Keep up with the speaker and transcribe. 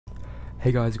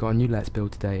Hey guys, got a new Let's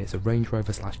Build today. It's a Range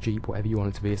Rover slash Jeep, whatever you want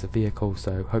it to be. It's a vehicle,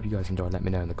 so hope you guys enjoy. Let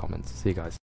me know in the comments. See you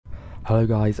guys. Hello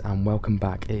guys and welcome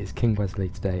back. It is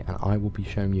KingWezzly today and I will be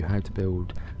showing you how to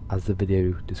build, as the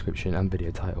video description and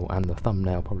video title and the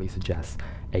thumbnail probably suggests,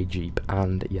 a Jeep.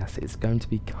 And yes, it's going to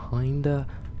be kinda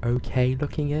okay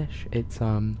looking-ish. It's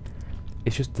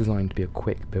just designed to be a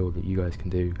quick build that you guys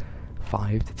can do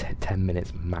 5 to 10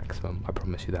 minutes maximum, I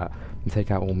promise you that. And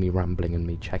take out all me rambling and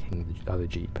me checking the other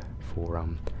Jeep for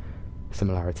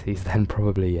similarities, then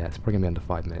probably, yeah, it's probably going to be under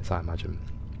 5 minutes, I imagine.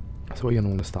 So what you're going to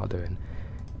want to start doing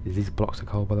is these blocks of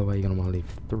coal, by the way, you're going to want to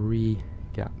leave 3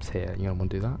 gaps here. You're going to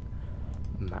want to do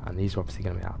that. And these are obviously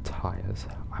going to be our tyres.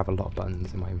 I have a lot of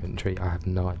buttons in my inventory. I have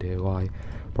no idea why.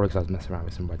 Probably because I was messing around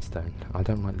with some redstone. I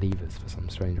don't like levers for some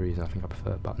strange reason. I think I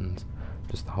prefer buttons.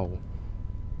 Just the whole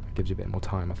gives you a bit more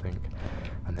time, I think,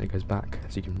 and then it goes back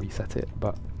so you can reset it,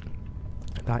 but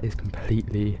that is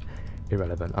completely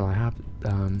irrelevant. And I have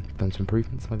done some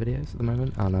improvements to my videos at the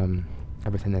moment, and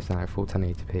everything is now full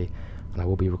 1080p, and I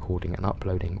will be recording and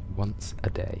uploading once a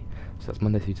day, so that's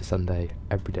Monday through to Sunday.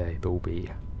 Every day there will be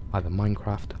either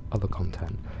Minecraft, other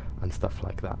content and stuff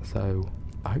like that, so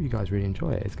I hope you guys really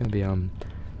enjoy it. It's going to be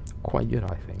quite good,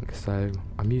 I think. So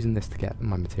I'm using this to get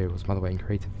my materials. By the way, in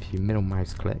creative, if you middle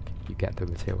mouse click, you get the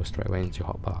materials straight away into your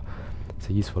hotbar. It's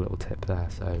a useful little tip there.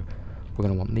 So we're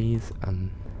going to want these and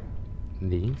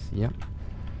these, yep.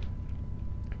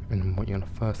 And then what you're going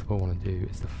to first of all want to do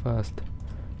is the first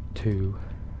 2,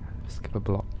 skip a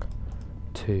block,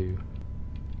 2,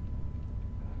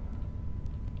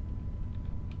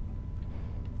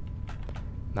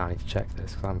 now I need to check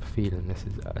this because I'm feeling this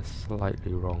is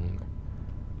slightly wrong.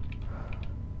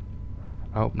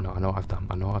 Oh no, I know what I've done.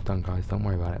 I know what I've done, guys. Don't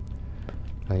worry about it.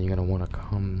 Then you're gonna want to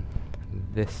come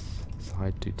this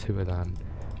side, do 2 of them,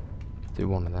 do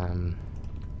 1 of them.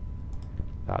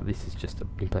 This is just you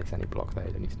can place any block there.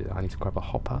 You don't need to do that. I need to grab a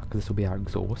hopper because this will be our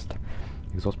exhaust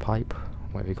pipe,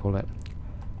 whatever you call it.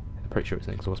 I'm pretty sure it's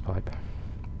an exhaust pipe.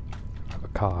 I have a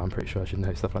car. I'm pretty sure I should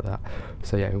know stuff like that.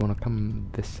 So yeah, you want to come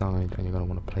this side, and you're gonna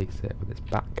want to place it with its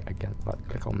back against. Like,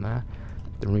 click on there,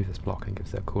 then remove this block, and it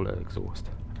gives it a cool little exhaust.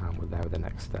 And we're there with the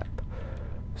next step.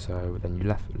 So then you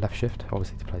left shift,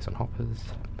 obviously, to place on hoppers.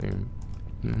 Boom,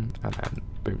 and then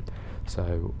boom.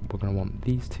 So we're going to want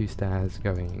these 2 stairs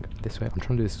going this way. I'm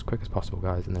trying to do this as quick as possible,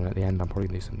 guys, and then at the end I'm probably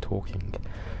going to do some talking,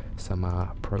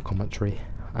 some pro commentary,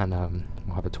 and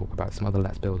we'll have a talk about some other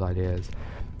Let's Build ideas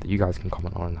that you guys can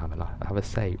comment on and have a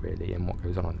say, really, in what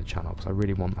goes on the channel, because I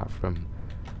really want that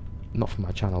not from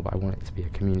my channel, but I want it to be a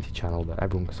community channel that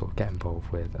everyone can sort of get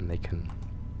involved with and they can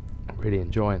really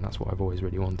enjoy, and that's what I've always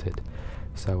really wanted.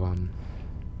 So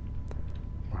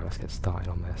right, let's get started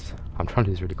on this. I'm trying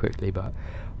to do this really quickly, but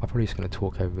I'm probably just going to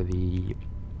talk over the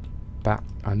back.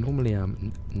 I normally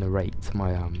narrate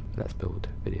my Let's Build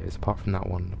videos, apart from that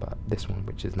one, but this one,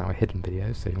 which is now a hidden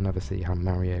video, so you'll never see how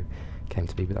Mario came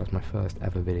to be, but that was my first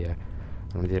ever video,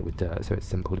 and we did it with dirt, so it's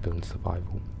simple to build in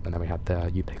survival. And then we had the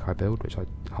You Pick I Build, which I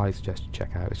highly suggest you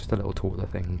check out. It's just a little toddler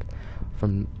thing.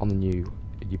 On the new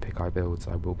You Pick I Builds,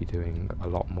 I will be doing a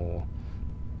lot more,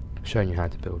 showing you how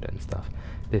to build it and stuff.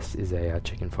 This is a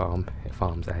chicken farm. It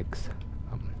farms eggs.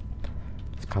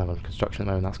 It's kind of on construction at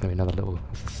the moment. That's going to be another little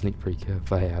sneak peek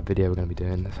of a video we're going to be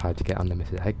doing. That's how to get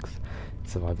unlimited eggs,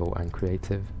 survival and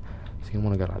creative. So you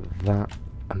want to go like that,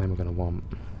 and then we're going to want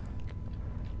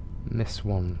this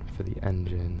one for the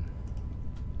engine.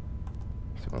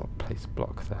 So we'll place a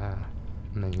block there,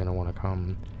 and then you're going to want to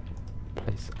come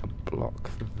place a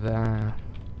block there.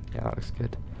 Yeah, that looks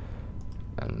good.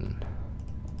 And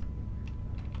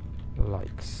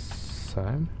like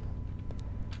so.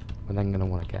 We're then going to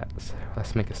want to get, so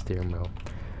let's make a steering wheel.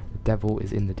 The devil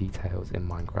is in the details in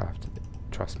Minecraft.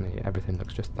 Trust me, everything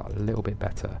looks just that little bit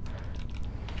better.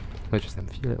 There's just a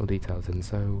few little details in.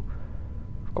 So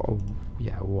we've got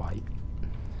a white.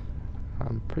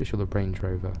 I'm pretty sure the Range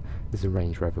Rover, this is a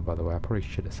Range Rover, by the way. I probably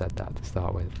should have said that to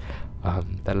start with.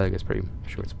 That logo's pretty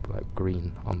sure it's like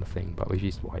green on the thing, but we've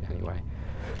used white anyway.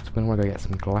 So we're going to want to go get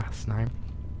some glass now.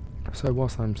 So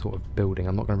whilst I'm sort of building,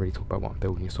 I'm not going to really talk about what I'm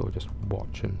building. You sort of just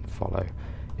watch and follow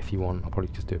if you want. I'll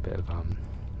probably just do a bit of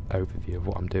overview of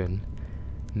what I'm doing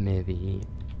near the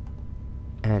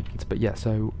end. But yeah,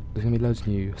 so there's going to be loads of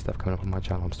new stuff coming up on my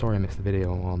channel. I'm sorry I missed the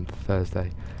video on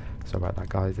Thursday. Sorry about that,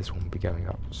 guys. This one will be going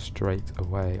up straight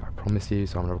away, I promise you.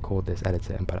 So I'm going to record this, edit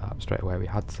it and put it up straight away. We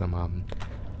had some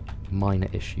minor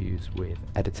issues with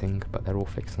editing, but they're all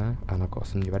fixed now, and I've got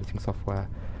some new editing software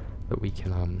that we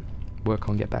can work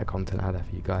on, get better content out there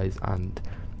for you guys, and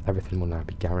everything will now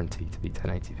be guaranteed to be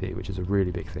 1080p, which is a really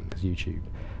big thing because YouTube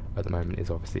at the moment is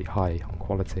obviously high on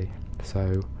quality.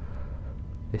 So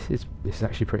this is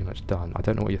actually pretty much done. I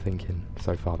don't know what you're thinking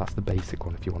so far. That's the basic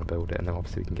one if you want to build it, and then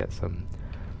obviously we can get some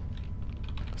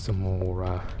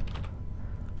more.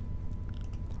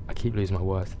 I keep losing my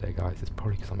words today, guys. It's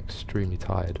probably because I'm extremely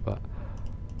tired, but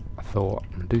I thought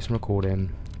I'm gonna do some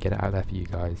recording, get it out there for you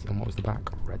guys. And what was the back?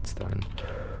 Redstone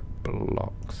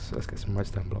blocks. Let's get some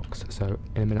redstone blocks. So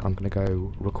in a minute I'm gonna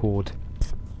go record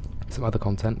some other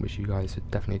content which you guys should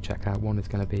definitely check out. One is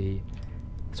going to be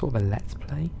sort of a let's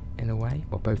play in a way.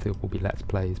 Well, both of them will be let's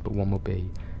plays, but one will be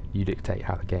you dictate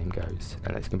how the game goes,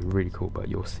 and it's going to be really cool, but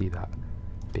you'll see that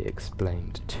be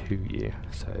explained to you.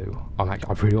 So I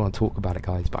really want to talk about it,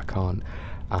 guys, but I can't,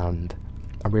 and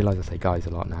I realise I say guys a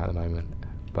lot now at the moment,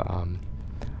 but I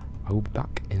will be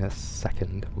back in a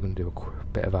second. We're going to do a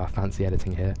bit of fancy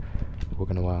editing here. We're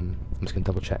going to I'm just going to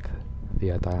double check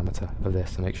the diameter of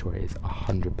this to make sure it is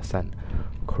 100%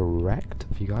 correct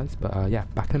for you guys, but yeah,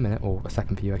 back in a minute, or a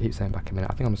second for you. I keep saying back in a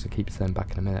minute. I think I'm just gonna keep saying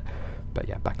back in a minute, but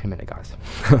yeah, back in a minute, guys.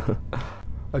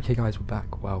 Okay, guys, we're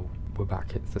back. Well, we're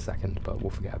back. It's the second, but we'll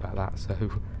forget about that. So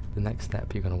the next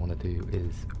step you're gonna want to do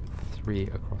is 3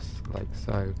 across, like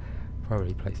so.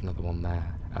 Probably place another one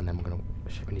there, and then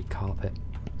we need carpet.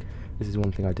 This is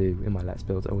one thing I do in my let's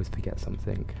builds. I always forget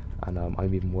something, and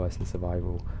I'm even worse in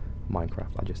survival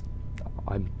Minecraft.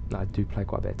 I do play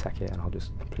quite a bit of tech here, and I'll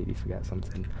just completely forget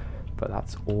something, but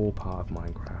that's all part of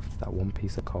Minecraft. That one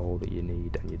piece of coal that you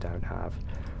need and you don't have,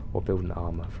 or building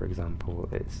armor, for example,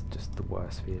 it's just the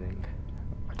worst feeling.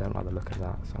 I don't like the look of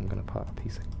that, so I'm going to put a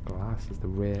piece of glass as the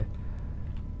rear.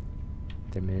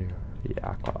 Yeah,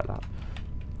 I quite like that.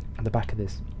 And the back of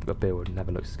this build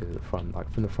never looks as good as the front.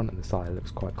 Like from the front and the side, it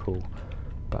looks quite cool.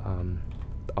 But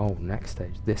oh, next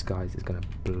stage, this, guys, is going to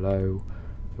blow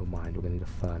your mind. We're going to need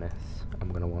a furnace, and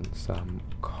we're going to want some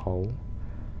coal,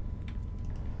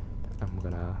 and we're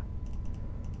going to,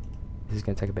 this is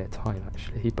going to take a bit of time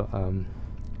actually, but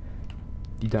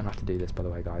you don't have to do this, by the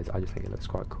way, guys. I just think it looks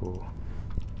quite cool,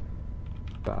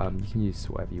 but you can use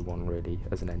whatever you want really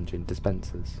as an engine.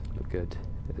 Dispensers look good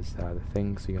as the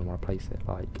thing, so you're going to want to place it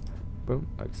like boom,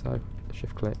 like so.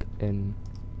 Shift click in,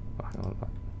 oh, hang on,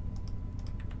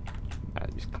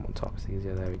 just come on top, it's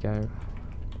easier. There we go.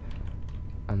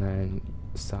 And then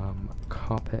some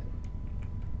carpet,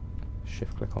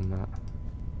 shift click on that,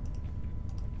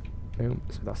 boom.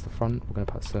 So that's the front. We're going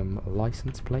to put some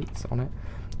license plates on it,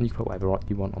 and you can put whatever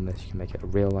you want on this. You can make it a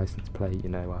real license plate, you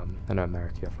know, I know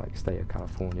America, you have like state of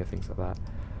California, things like that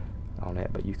on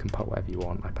it, but you can put whatever you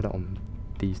want. I put it on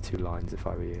these 2 lines if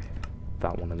I were you,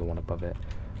 that one and the one above it.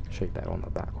 I'll show you better on the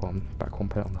back one.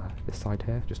 Put it on this side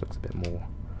here, just looks a bit more.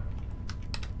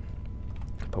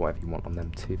 Put whatever you want on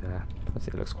them 2 there. I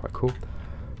think it looks quite cool.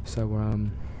 So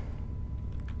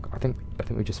I think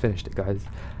we just finished it, guys.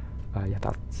 Yeah,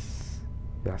 that's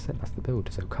it. That's the build.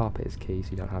 So carpet is key,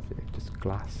 so you don't have just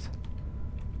glass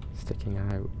sticking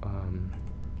out.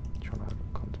 Trying to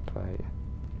contemplate.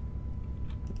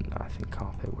 No, I think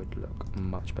carpet would look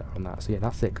much better on that. So yeah,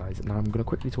 that's it, guys. Now I'm going to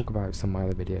quickly talk about some of my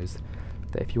other videos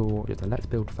that if you're just a Let's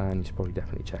Build fan, you should probably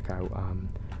definitely check out.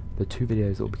 The 2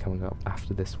 videos that will be coming up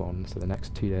after this one, so the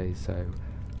next 2 days, so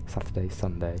Saturday,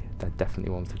 Sunday, they're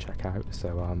definitely ones to check out,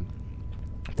 so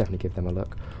definitely give them a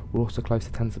look. We're also close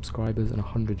to 10 subscribers and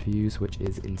 100 views, which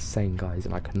is insane, guys,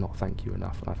 and I cannot thank you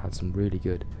enough. I've had some really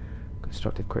good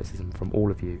constructive criticism from all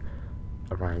of you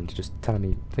around, just telling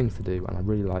me things to do, and I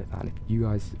really like that. And if you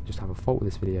guys just have a fault with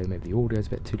this video, maybe the audio is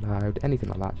a bit too loud, anything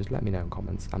like that, just let me know in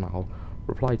comments, and I'll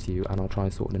reply to you, and I'll try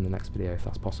and sort it in the next video if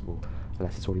that's possible,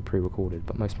 unless it's already pre-recorded,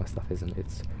 but most of my stuff isn't.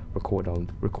 It's recorded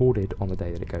on the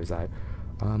day that it goes out.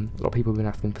 A lot of people have been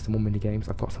asking for some more mini games.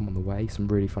 I've got some on the way, some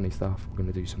really funny stuff. We're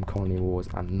going to do some colony wars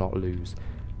and not lose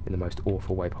in the most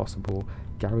awful way possible.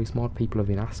 Gary's mod, people have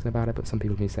been asking about it, but some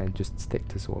people have been saying just stick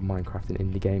to sort of Minecraft and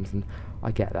indie games, and I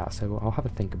get that, so I'll have a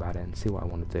think about it and see what I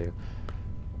want to do.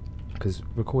 Because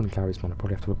recording Gary's mod, I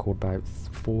probably have to record about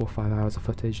 4 or 5 hours of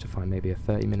footage to find maybe a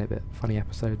 30-minute bit funny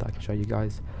episode that I can show you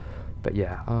guys. But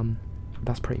yeah,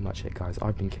 that's pretty much it, guys.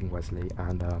 I've been KingWezzly,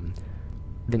 and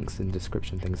links in the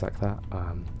description, things like that.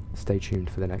 Stay tuned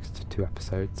for the next 2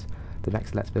 episodes. The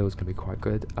next Let's Build is going to be quite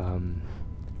good.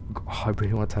 I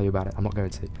really want to tell you about it. I'm not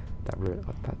going to.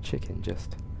 That chicken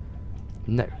just...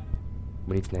 No.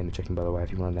 We need to name the chicken, by the way.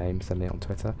 If you want a name, send me it on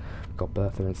Twitter. We've got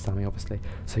Bertha and Sammy, obviously.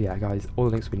 So yeah, guys, all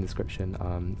the links will be in the description.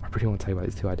 I really want to tell you about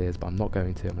these 2 ideas, but I'm not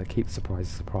going to. I'm going to keep the surprise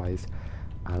a surprise.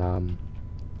 And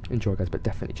enjoy, guys, but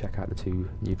definitely check out the 2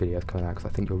 new videos coming out, because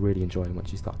I think you'll really enjoy them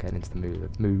once you start getting into the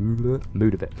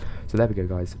mood of it. So there we go,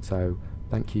 guys. So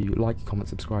Thank you. Like, comment,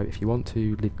 subscribe. If you want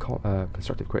to leave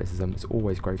constructive criticism, it's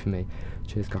always great for me.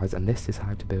 Cheers, guys. And this is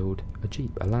how to build a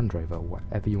Jeep, a Land Rover,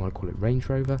 whatever you want to call it, Range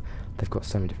Rover. They've got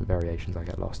so many different variations, I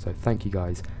get lost. So thank you,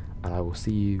 guys, and I will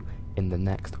see you in the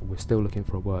next. We're still looking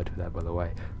for a word for that, by the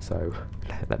way, so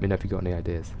let me know if you got any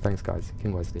ideas. Thanks, guys.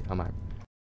 KingWezzly, I'm out.